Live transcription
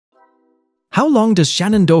How long does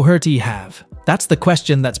Shannen Doherty have? That's the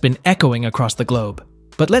question that's been echoing across the globe.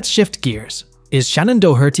 But let's shift gears. Is Shannen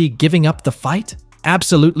Doherty giving up the fight?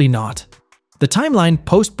 Absolutely not. The timeline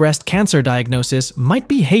post-breast cancer diagnosis might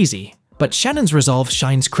be hazy, but Shannen's resolve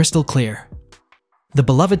shines crystal clear. The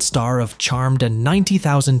beloved star of Charmed and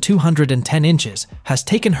 90,210 Inches has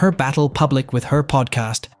taken her battle public with her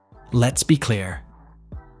podcast, Let's Be Clear.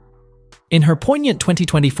 In her poignant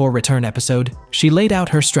 2024 return episode, she laid out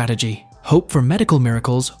her strategy, hope for medical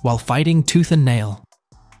miracles while fighting tooth and nail.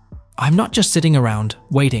 "I'm not just sitting around,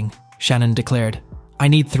 waiting," Shannen declared. "I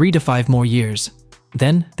need 3 to 5 more years.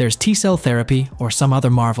 Then there's T-cell therapy or some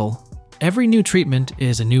other marvel. Every new treatment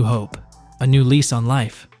is a new hope, a new lease on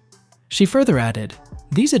life." She further added,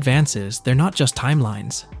 "These advances, they're not just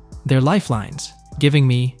timelines. They're lifelines,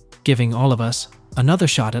 giving all of us, another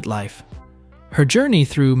shot at life." Her journey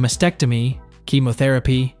through mastectomy,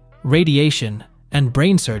 chemotherapy, radiation, and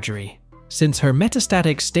brain surgery, since her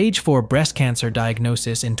metastatic stage 4 breast cancer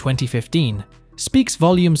diagnosis in 2015, speaks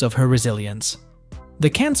volumes of her resilience. The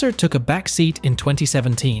cancer took a backseat in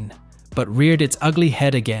 2017, but reared its ugly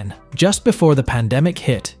head again just before the pandemic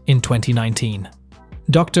hit in 2019.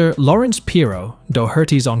 Dr. Lawrence Pirro,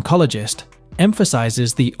 Doherty's oncologist,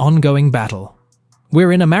 emphasizes the ongoing battle.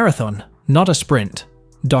 "We're in a marathon, not a sprint,"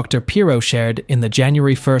 Dr. Pirro shared in the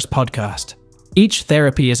January 1st podcast. "Each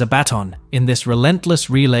therapy is a baton in this relentless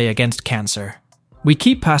relay against cancer. We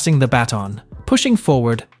keep passing the baton, pushing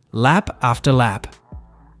forward, lap after lap."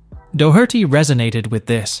 Doherty resonated with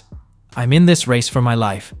this. "I'm in this race for my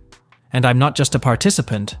life. And I'm not just a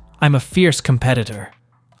participant, I'm a fierce competitor.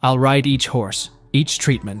 I'll ride each horse, each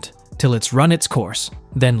treatment, till it's run its course,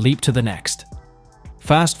 then leap to the next."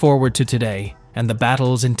 Fast forward to today, and the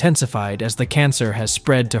battle's intensified as the cancer has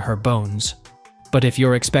spread to her bones. But if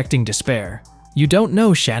you're expecting despair, you don't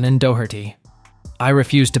know Shannen Doherty. "I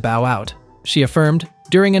refuse to bow out," she affirmed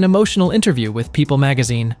during an emotional interview with People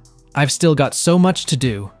magazine. "I've still got so much to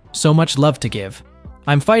do, so much love to give.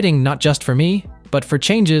 I'm fighting not just for me, but for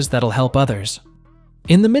changes that'll help others."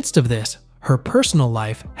 In the midst of this, her personal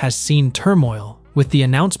life has seen turmoil with the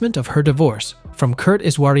announcement of her divorce from Kurt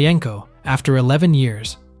Iswarienko after 11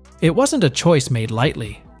 years. It wasn't a choice made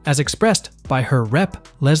lightly, as expressed by her rep,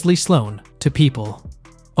 Leslie Sloan, to People.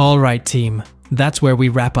 All right, team, that's where we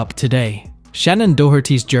wrap up today. Shannen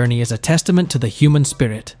Doherty's journey is a testament to the human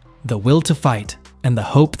spirit, the will to fight, and the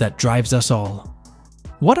hope that drives us all.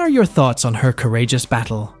 What are your thoughts on her courageous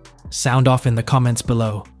battle? Sound off in the comments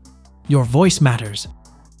below. Your voice matters.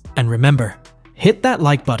 And remember, hit that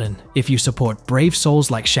like button if you support brave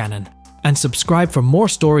souls like Shannen, and subscribe for more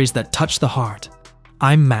stories that touch the heart.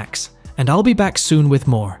 I'm Max, and I'll be back soon with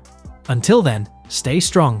more. Until then, stay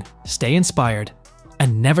strong, stay inspired,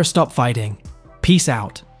 and never stop fighting. Peace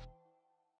out.